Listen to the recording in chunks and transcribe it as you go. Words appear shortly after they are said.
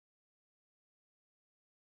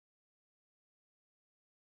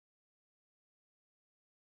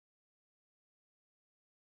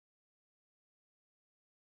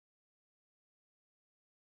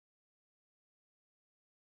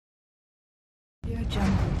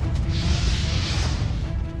Jungle.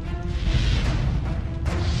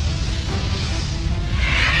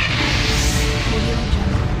 Audio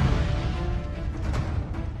Jungle.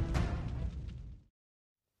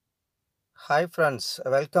 Hi friends,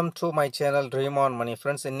 welcome to my channel Dream on Money.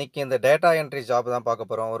 Friends, இன்னைக்கு இந்த data entry job தான் பார்க்க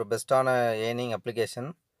போகிறோம். ஒரு பெஸ்ட்டான ஏர்னிங் அப்ளிகேஷன்.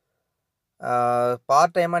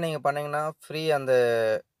 பார்ட் டைமாக நீங்கள் பண்ணிங்கன்னா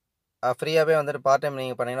ஃப்ரீயாகவே வந்துட்டு பார்ட் டைம்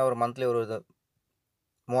நீங்கள் பண்ணிங்கன்னா ஒரு மந்த்லி ஒரு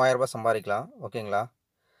 3000 ரூபாய் சம்பாதிக்கலாம். ஓகேங்களா?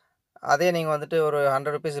 அதே நீங்கள் வந்துட்டு ஒரு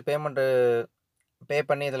 100 ருபீஸ் பே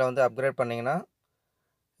பண்ணி இதில் வந்து அப்கிரேட் பண்ணிங்கன்னா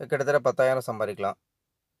கிட்டத்தட்ட 10,000 சம்பாதிக்கலாம்.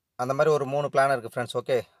 அந்த மாதிரி ஒரு 3 பிளான் இருக்குது ஃப்ரெண்ட்ஸ்.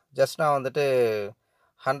 ஓகே, ஜஸ்ட் நான் வந்துட்டு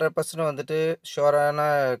 100% வந்துட்டு ஷுவரான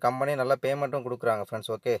கம்பெனி நல்லா பேமெண்ட்டும் கொடுக்குறாங்க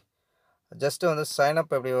ஃப்ரெண்ட்ஸ். ஓகே, ஜஸ்ட்டு வந்து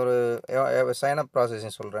சைனப் எப்படி ஒரு சைனப்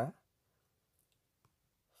ப்ராசஸிங் சொல்கிறேன்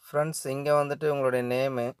ஃப்ரெண்ட்ஸ். இங்கே வந்துட்டு உங்களுடைய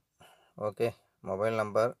name, okay, mobile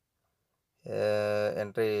number,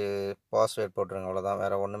 entry password போட்டுருங்க, அவ்வளோதான்,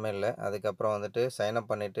 வேறு ஒன்றுமே இல்லை. அதுக்கப்புறம் வந்துட்டு சைனப்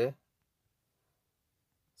பண்ணிவிட்டு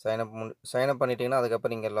சைனப் பண்ணிட்டீங்கன்னா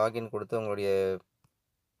அதுக்கப்புறம் நீங்கள் லாகின் கொடுத்து உங்களுடைய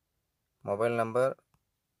மொபைல் நம்பர்,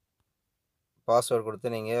 பாஸ்வேர்ட்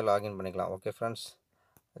கொடுத்து நீங்கள் லாகின் பண்ணிக்கலாம். ஓகே ஃப்ரெண்ட்ஸ்,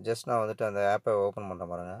 ஜஸ்ட் நான் வந்துட்டு அந்த ஆப்பை ஓப்பன்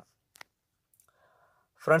பண்ணுறேன் பாருங்கள்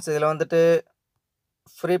ஃப்ரெண்ட்ஸ். இதில் வந்துட்டு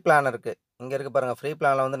ஃப்ரீ பிளான் இருக்குது. இங்கே இருக்குது பாருங்கள். ஃப்ரீ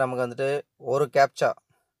பிளானில் வந்து நமக்கு வந்துட்டு ஒரு கேப்சா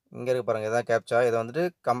இங்கே இருக்குது பாருங்கள். இதுதான் கேப்சா. இதை வந்துட்டு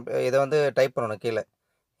இதை வந்து டைப் பண்ணணும் கீழே.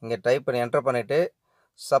 இங்கே டைப் பண்ணி என்டர் பண்ணிவிட்டு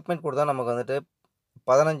சப்மிட் கொடுத்தா நமக்கு வந்துட்டு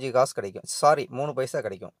 15 காசு கிடைக்கும். சாரி, 3 பைசா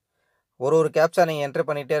கிடைக்கும். ஒரு கேப்சா நீங்கள் என்ட்ரு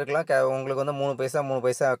பண்ணிகிட்டே இருக்கலாம். உங்களுக்கு வந்து 3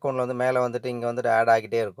 பைசா அக்கௌண்ட்டில் வந்து மேலே வந்துட்டு இங்கே வந்துட்டு ஆட்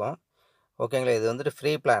ஆகிட்டே இருக்கும். ஓகேங்களா? இது வந்துட்டு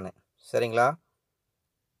ஃப்ரீ பிளானு, சரிங்களா?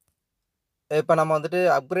 இப்போ நம்ம வந்துட்டு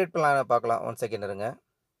அப்கிரேட் பிளானை பார்க்கலாம். 1 செகண்ட் இருங்க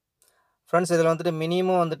ஃப்ரெண்ட்ஸ். இதில் வந்துட்டு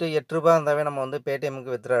மினிமம் வந்துட்டு 8 ரூபா இருந்தாவே நம்ம வந்து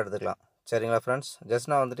பேடிஎம்முக்கு வித்ட்ரா எடுத்துக்கலாம், சரிங்களா ஃப்ரெண்ட்ஸ்? ஜஸ்ட்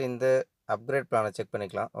நான் வந்துட்டு இந்த அப்கிரேட் பிளானை செக்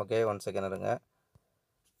பண்ணிக்கலாம். ஓகே, 1 செகண்ட் இருங்க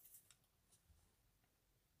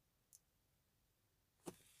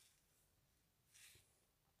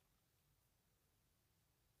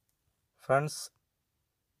ஃப்ரெண்ட்ஸ்.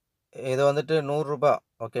 இது வந்துட்டு 100 ரூபா,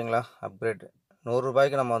 ஓகேங்களா? அப்கிரேட் 100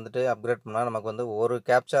 ரூபாய்க்கு நம்ம வந்துட்டு அப்கிரேட் பண்ணால் நமக்கு வந்து ஒரு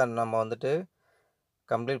கேப்சா நம்ம வந்துட்டு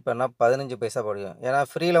கம்ப்ளீட் பண்ணால் 15 பைசா படிக்கும். ஏன்னா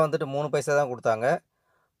ஃப்ரீயில் வந்துட்டு 3 பைசா தான் கொடுத்தாங்க.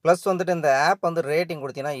 ப்ளஸ் வந்துட்டு இந்த ஆப் வந்து ரேட்டிங்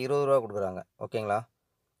கொடுத்தீங்கன்னா 20 ரூபா கொடுக்குறாங்க, ஓகேங்களா?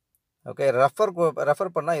 ஓகே,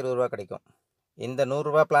 ரெஃபர் பண்ணால் 20 ரூபா கிடைக்கும். இந்த 100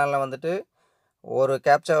 ரூபா பிளானில் வந்துட்டு ஒரு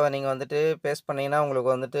கேப்சாவை நீங்கள் வந்துட்டு பேஸ்ட் பண்ணிங்கன்னா உங்களுக்கு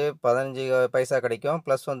வந்துட்டு 15 பைசா கிடைக்கும்.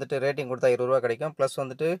 ப்ளஸ் வந்துட்டு ரேட்டிங் கொடுத்தா 20 ரூபா கிடைக்கும். ப்ளஸ்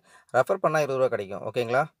வந்துட்டு ரெஃபர் பண்ணால் 20 ரூபா கிடைக்கும்,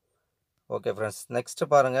 ஓகேங்களா? ஓகே ஃப்ரெண்ட்ஸ், நெக்ஸ்ட்டு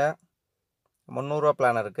பாருங்கள். 300 ரூபா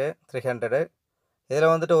பிளான் இருக்குது, 300.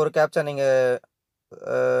 இதில் வந்துட்டு ஒரு கேப்சா நீங்கள்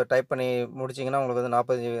டைப் பண்ணி முடிச்சிங்கன்னா உங்களுக்கு வந்து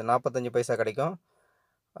 45 பைசா கிடைக்கும்.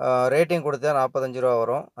 ரேட்டிங் கொடுத்தா 45 ரூபா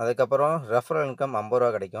வரும். அதுக்கப்புறம் ரெஃபரல் இன்கம் 50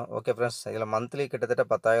 ரூபா கிடைக்கும். ஓகே ஃப்ரெண்ட்ஸ், இதில் மந்த்லி கிட்டத்தட்ட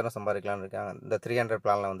 10,000 சம்பாதிக்கலாம்னு இருக்காங்க இந்த 300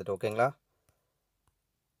 பிளானில் வந்துட்டு, ஓகேங்களா?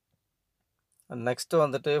 நெக்ஸ்ட்டு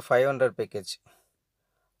வந்துட்டு 500 பேக்கேஜ்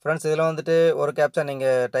ஃப்ரெண்ட்ஸ். இதில் வந்துட்டு ஒரு கேப்சா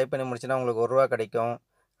நீங்கள் டைப் பண்ணி முடிச்சுன்னா உங்களுக்கு 1 ரூபா கிடைக்கும்.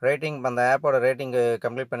 ரேட்டிங் அந்த ஆப்போட ரேட்டிங்கு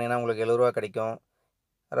கம்ப்ளீட் பண்ணிங்கன்னா உங்களுக்கு 70 ரூபா கிடைக்கும்.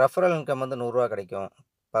 ரெஃபரல் இன்கம் வந்து 100 ரூபா கிடைக்கும்.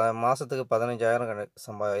 மாதத்துக்கு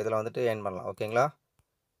 15,000 இதில் வந்துட்டு ஏர்ன் பண்ணலாம், ஓகேங்களா?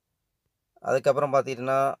 அதுக்கப்புறம்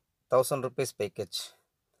பார்த்திங்கன்னா 1000 ருபீஸ் பேக்கேஜ்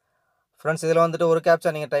ஃப்ரெண்ட்ஸ். இதில் வந்துட்டு ஒரு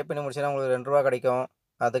கேப்சா நீங்கள் டைப் பண்ணி முடிச்சிங்கன்னா உங்களுக்கு 2 ரூபா கிடைக்கும்.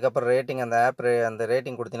 அதுக்கப்புறம் ரேட்டிங் அந்த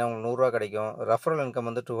ரேட்டிங் கொடுத்தீங்கன்னா உங்களுக்கு 100 ரூபா கிடைக்கும். ரெஃபரல் இன்கம்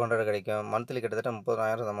வந்து 200 கிடைக்கும். மந்த்லி கிட்டத்தட்ட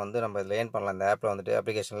 30,000 நம்ம இதில் ஏர்ன் பண்ணலாம் இந்த ஆப்பில் வந்துட்டு,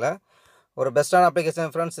 அப்ளிகேஷனில். ஒரு பெஸ்ட்டான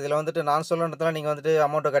அப்ளிகேஷன் ஃப்ரெண்ட்ஸ். இதில் வந்துட்டு நான் சொல்லுறதுல நீங்கள் வந்துட்டு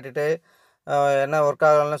அமௌண்ட்டை கட்டிட்டு என்ன ஒர்க்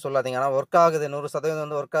ஆகலன்னு சொல்லாதீங்க. ஆனால் ஒர்க் ஆகுது, 100%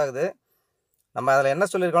 வந்து ஒர்க் ஆகுது. நம்ம அதில் என்ன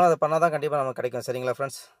சொல்லியிருக்கோம் அதை பண்ணால் தான் கண்டிப்பாக நமக்கு கிடைக்கும், சரிங்களா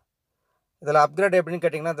ஃப்ரெண்ட்ஸ்? இதில் அப்கிரேட் எப்படின்னு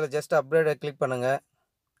கேட்டிங்கன்னா இதில் ஜஸ்ட் அப்கிரேடை கிளிக் பண்ணுங்கள்.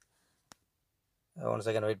 1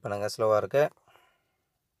 செகண்ட் வெயிட் பண்ணுங்கள், ஸ்லோவாக இருக்குது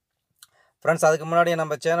ஃப்ரெண்ட்ஸ். அதுக்கு முன்னாடி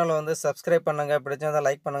நம்ம சேனலை வந்து சப்ஸ்கிரைப் பண்ணுங்கள், பிடிச்சிருந்தால்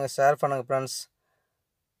லைக் பண்ணுங்கள், ஷேர் பண்ணுங்கள் ஃப்ரெண்ட்ஸ்.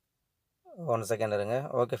 1 செகண்ட் இருங்க.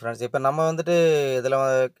 ஓகே ஃப்ரெண்ட்ஸ், இப்போ நம்ம வந்துட்டு இதில்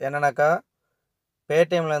என்னென்னாக்கா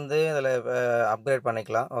பேடிஎம்லேருந்து இதில் அப்கிரேட்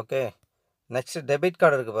பண்ணிக்கலாம். ஓகே, நெக்ஸ்ட்டு டெபிட்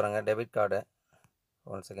கார்டு இருக்குது பாருங்கள். Debit card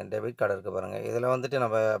 1 second, debit card இருக்குது பாருங்கள். இதில் வந்துட்டு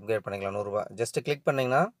நம்ம அப்கிரேட் பண்ணிக்கலாம். 100 ரூபா ஜஸ்ட்டு கிளிக்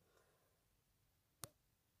பண்ணிங்கன்னா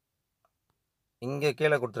இங்கே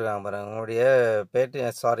கீழே கொடுத்துருக்காங்க பாருங்கள். உங்களுடைய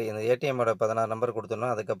இந்த ஏடிஎம்மோட 16 நம்பர்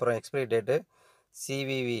கொடுத்துடணும். அதுக்கப்புறம் எக்ஸ்பைரி டேட்டு,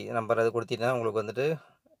 சிவிவி நம்பர் அது கொடுத்தீங்கன்னா உங்களுக்கு வந்துட்டு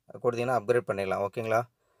கொடுத்தீங்கன்னா அப்கிரேட் பண்ணிடலாம், ஓகேங்களா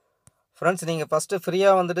ஃப்ரெண்ட்ஸ்? நீங்கள் ஃபஸ்ட்டு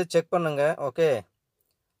ஃப்ரீயாக வந்துட்டு செக் பண்ணுங்கள். ஓகே,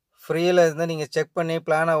 ஃப்ரீயில் இருந்து நீங்கள் செக் பண்ணி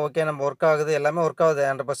பிளானை ஓகே நம்ம ஒர்க் ஆகுது, எல்லாமே ஒர்க் ஆகுது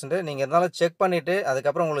 100%. நீங்கள் இருந்தாலும் செக் பண்ணிவிட்டு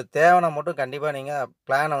அதுக்கப்புறம் உங்களுக்கு தேவைன்னா மட்டும் கண்டிப்பாக நீங்கள்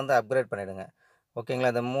பிளானை வந்து அப்கிரேட் பண்ணிவிடுங்க,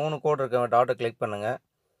 ஓகேங்களா? இந்த 3 கோட் இருக்க டாட்டை கிளிக் பண்ணுங்கள்.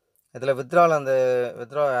 இதில்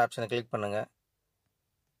வித்ட்ரா ஆப்ஷனை கிளிக் பண்ணுங்கள்.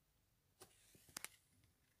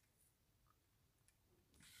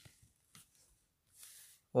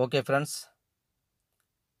 ஓகே ஃப்ரெண்ட்ஸ்,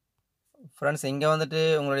 ஃப்ரெண்ட்ஸ் இங்கே வந்துட்டு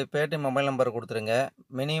உங்களுடைய பேடிஎம் மொபைல் நம்பர் கொடுத்துருங்க.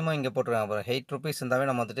 மினிமம் இங்கே போட்டுருக்காங்க பாருங்க. ₹8 இருந்தாவே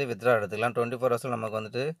நம்ம வந்துட்டு வித்ட்ரா எடுத்துக்கலாம். 24 ஹவர்ஸில் நமக்கு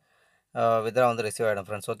வந்துட்டு வித்ட்ரா வந்து ரிசீவ் ஆகிடும்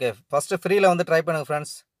ஃப்ரெண்ட்ஸ். ஓகே, ஃபஸ்ட்டு ஃப்ரீயில் வந்து ட்ரை பண்ணுங்கள்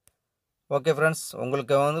ஃப்ரெண்ட்ஸ். ஓகே ஃப்ரெண்ட்ஸ்,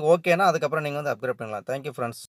 உங்களுக்கு வந்து ஓகேனா அதுக்கப்புறம் நீங்கள் வந்து அப்கிரேட் பண்ணலாம். Thank you friends.